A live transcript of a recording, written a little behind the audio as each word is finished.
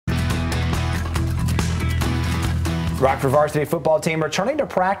Rockford varsity football team returning to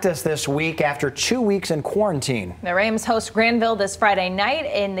practice this week after 2 weeks in quarantine. The Rams host Grandville this Friday night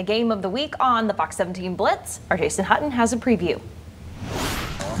in the game of the week on the Fox 17 Blitz. Our Jason Hutton has a preview.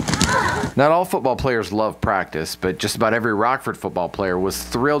 Not all football players love practice, but just about every Rockford football player was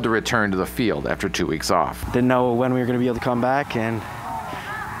thrilled to return to the field after 2 weeks off. Didn't know when we were going to be able to come back, and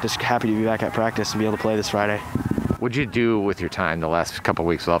just happy to be back at practice and be able to play this Friday. What'd you do with your time the last couple of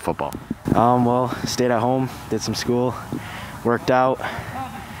weeks without football? Well, stayed at home, did some school, worked out,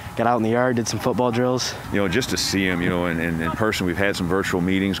 got out in the yard, did some football drills. You know, just to see them, you know, in person. We've had some virtual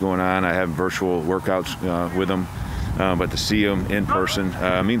meetings going on. I have virtual workouts with them. But to see them in person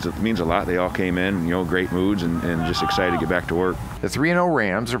means a lot. They all came in, you know, great moods and just excited to get back to work. The 3-0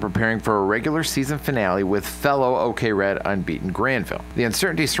 Rams are preparing for a regular season finale with fellow OK Red unbeaten Grandville. The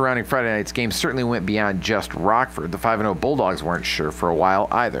uncertainty surrounding Friday night's game certainly went beyond just Rockford. The 5-0 Bulldogs weren't sure for a while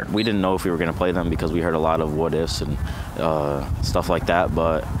either. We didn't know if we were going to play them because we heard a lot of what ifs and stuff like that.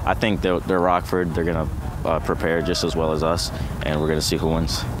 But I think they're Rockford. They're going to prepare just as well as us, and we're going to see who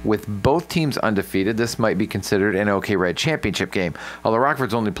wins. With both teams undefeated, this might be considered an OK Red championship game. Although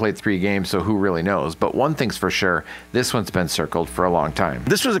Rockford's only played 3 games, so who really knows? But one thing's for sure, this one's been circled for a long time.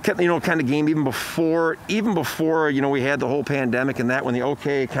 This was a kind of game even before you know, we had the whole pandemic and that. When the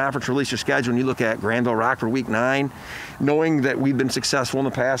OK conference released their schedule, and you look at Grandville Rockford week 9, knowing that we've been successful in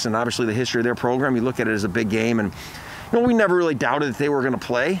the past and obviously the history of their program, you look at it as a big game. And you know, we never really doubted that they were going to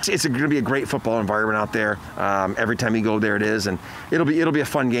play. It's going to be a great football environment out there. Every time you go there, it is, and it'll be a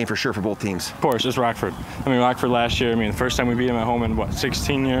fun game for sure for both teams. Of course, it's Rockford. I mean, Rockford last year. I mean, the first time we beat them at home in what,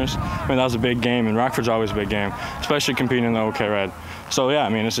 16 years. I mean, that was a big game, and Rockford's always a big game, especially competing in the OK Red. So yeah, I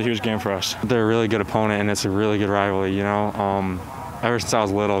mean, it's a huge game for us. They're a really good opponent, and it's a really good rivalry. You know, ever since I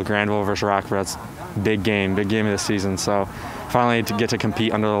was little, Grandville versus Rockford, that's big game of the season. So finally to get to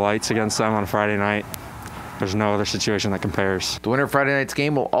compete under the lights against them on a Friday night. There's no other situation that compares. The winner of Friday night's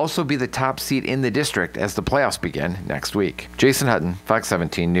game will also be the top seed in the district as the playoffs begin next week. Jason Hutton, Fox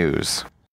 17 News.